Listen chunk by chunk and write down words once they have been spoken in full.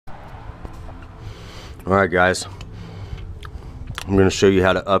Alright guys, I'm going to show you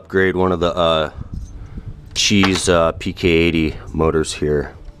how to upgrade one of the Cheese PK80 motors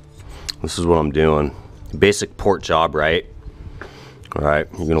here. This is what I'm doing. Basic port job, right? Alright,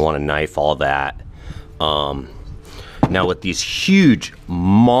 you're going to want to knife all that. Now with these huge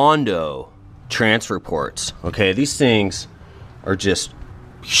Mondo transfer ports, okay, these things are just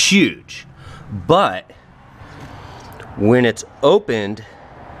huge, but when it's opened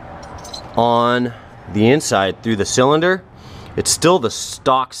on the inside through the cylinder, it's still the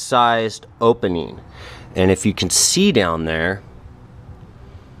stock sized opening. And if you can see down there,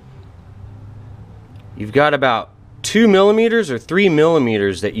 you've got about 2 millimeters or 3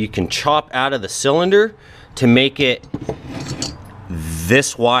 millimeters that you can chop out of the cylinder to make it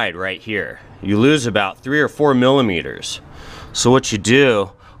this wide right here. You lose about 3 or 4 millimeters. So what you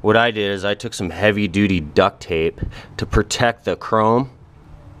do, what I did is I took some heavy duty duct tape to protect the chrome.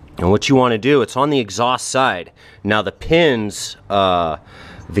 And what you want to do, it's on the exhaust side. Now the pins, the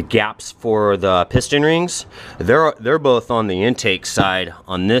gaps for the piston rings, they're both on the intake side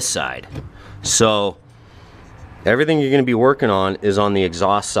on this side. So everything you're going to be working on is on the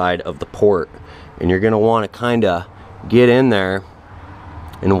exhaust side of the port. And you're going to want to kind of get in there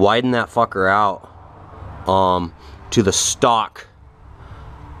and widen that fucker out to the stock.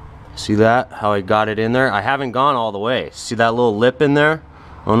 See that? How I got it in there? I haven't gone all the way. See that little lip in there?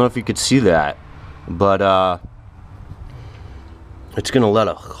 I don't know if you could see that, but it's gonna let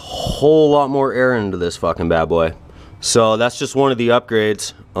a whole lot more air into this fucking bad boy. So that's just one of the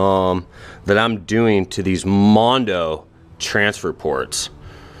upgrades that I'm doing to these Mondo transfer ports.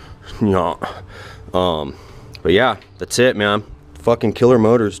 You know, but yeah, that's it, man. Fucking killer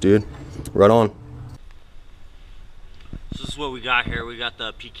motors, dude. Right on. So this is what we got here. We got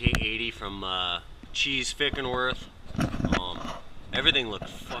the PK80 from Cheese Fickenworth. Everything looked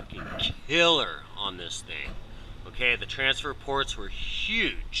fucking killer on this thing. Okay, the transfer ports were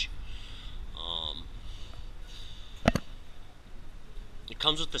huge. It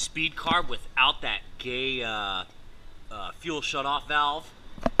comes with the speed carb without that gay fuel shutoff valve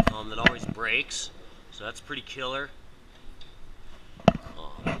that always breaks. So that's pretty killer.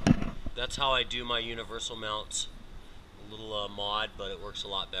 That's how I do my universal mounts. A little mod, but it works a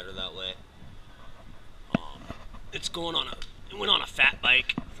lot better that way. It went on a fat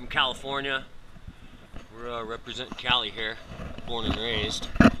bike from California. We're representing Cali here, born and raised.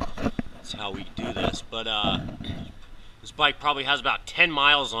 That's how we do this. But this bike probably has about 10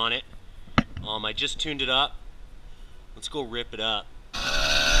 miles on it. I just tuned it up. Let's go rip it up.